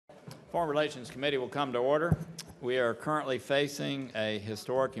Foreign Relations Committee will come to order. We are currently facing a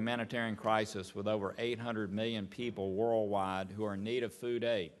historic humanitarian crisis with over 800 million people worldwide who are in need of food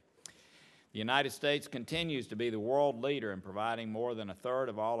aid. The United States continues to be the world leader in providing more than a third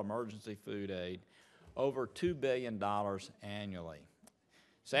of all emergency food aid, over $2 billion annually.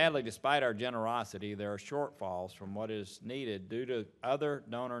 Sadly, despite our generosity, there are shortfalls from what is needed due to other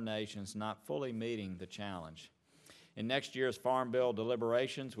donor nations not fully meeting the challenge. In next year's Farm Bill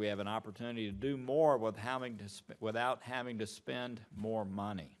deliberations, we have an opportunity to do more without having to spend more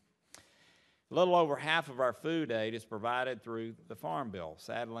money. A little over half of our food aid is provided through the Farm Bill,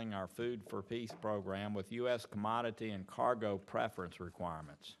 saddling our Food for Peace program with U.S. commodity and cargo preference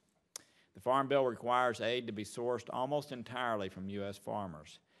requirements. The Farm Bill requires aid to be sourced almost entirely from U.S.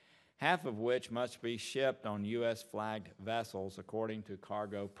 farmers, half of which must be shipped on U.S. flagged vessels according to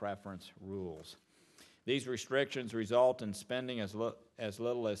cargo preference rules. These restrictions result in spending as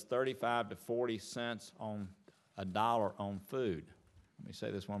little as 35 to 40 cents on a dollar on food. Let me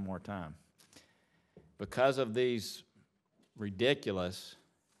say this one more time. Because of these ridiculous,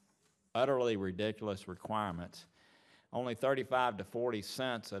 utterly ridiculous requirements, only 35 to 40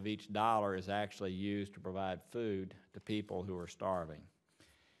 cents of each dollar is actually used to provide food to people who are starving.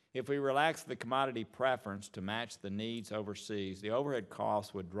 If we relax the commodity preference to match the needs overseas, the overhead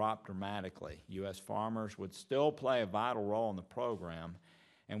costs would drop dramatically. U.S. farmers would still play a vital role in the program,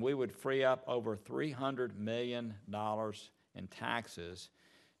 and we would free up over $300 million in taxes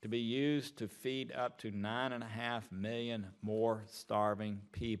to be used to feed up to 9.5 million more starving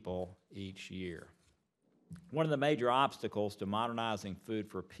people each year. One of the major obstacles to modernizing Food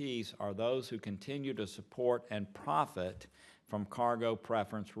for Peace are those who continue to support and profit from cargo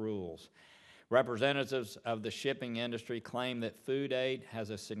preference rules. Representatives of the shipping industry claim that food aid has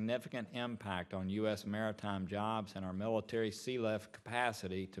a significant impact on U.S. maritime jobs and our military sea lift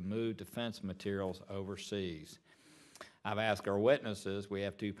capacity to move defense materials overseas. I've asked our witnesses, we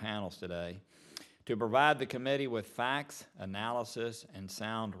have two panels today, to provide the committee with facts, analysis, and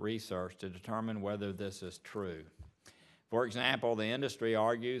sound research to determine whether this is true. For example, the industry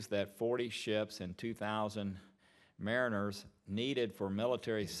argues that 40 ships and 2,000 mariners needed for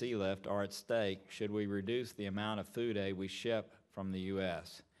military sea lift are at stake should we reduce the amount of food aid we ship from the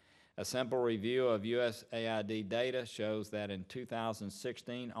U.S. A simple review of USAID data shows that in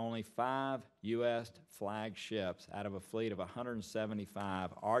 2016, only 5 U.S. flagged ships out of a fleet of 175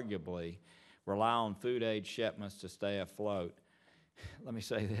 arguably rely on food aid shipments to stay afloat. Let me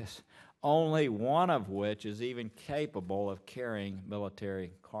say this, only one of which is even capable of carrying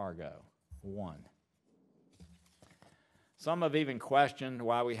military cargo. One. Some have even questioned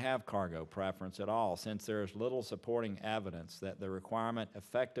why we have cargo preference at all, since there is little supporting evidence that the requirement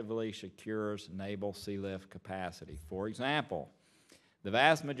effectively secures naval sea lift capacity. For example, the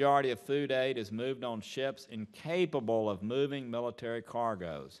vast majority of food aid is moved on ships incapable of moving military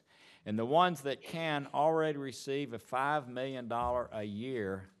cargoes, and the ones that can already receive a $5 million a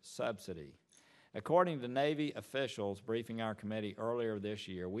year subsidy. According to Navy officials briefing our committee earlier this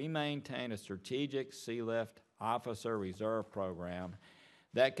year, we maintain a strategic sea lift officer reserve program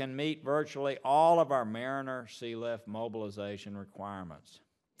that can meet virtually all of our mariner sea lift mobilization requirements.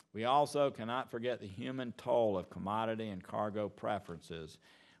 We also cannot forget the human toll of commodity and cargo preferences,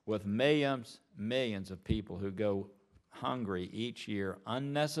 with millions of people who go hungry each year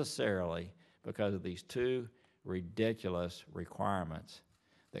unnecessarily because of these two ridiculous requirements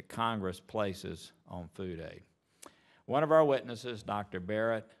that Congress places on food aid. One of our witnesses, Dr.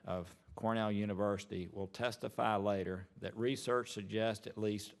 Barrett of Cornell University, will testify later that research suggests at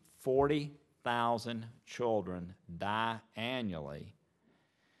least 40,000 children die annually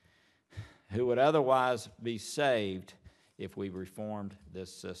who would otherwise be saved if we reformed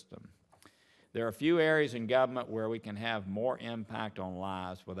this system. There are a few areas in government where we can have more impact on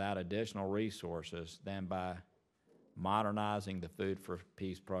lives without additional resources than by modernizing the Food for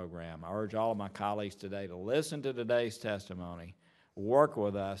Peace program. I urge all of my colleagues today to listen to today's testimony, work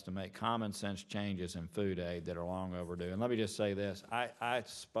with us to make common sense changes in food aid that are long overdue. And let me just say this, I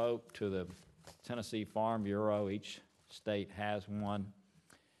spoke to the Tennessee Farm Bureau, each state has one.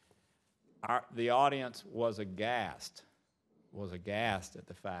 The audience was aghast at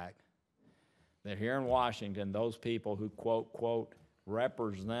the fact that here in Washington, those people who quote,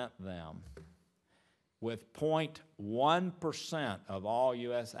 represent them, with 0.1% of all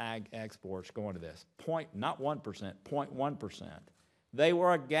U.S. ag exports going to this, not 1%, 0.1%. They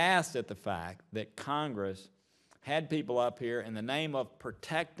were aghast at the fact that Congress had people up here in the name of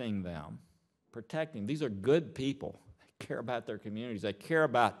protecting them, these are good people, they care about their communities, they care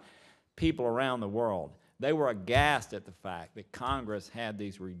about people around the world. They were aghast at the fact that Congress had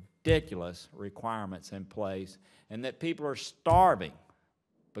these ridiculous requirements in place and that people are starving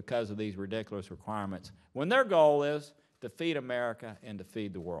because of these ridiculous requirements, when their goal is to feed America and to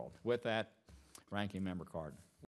feed the world. With that, Ranking Member Cardin.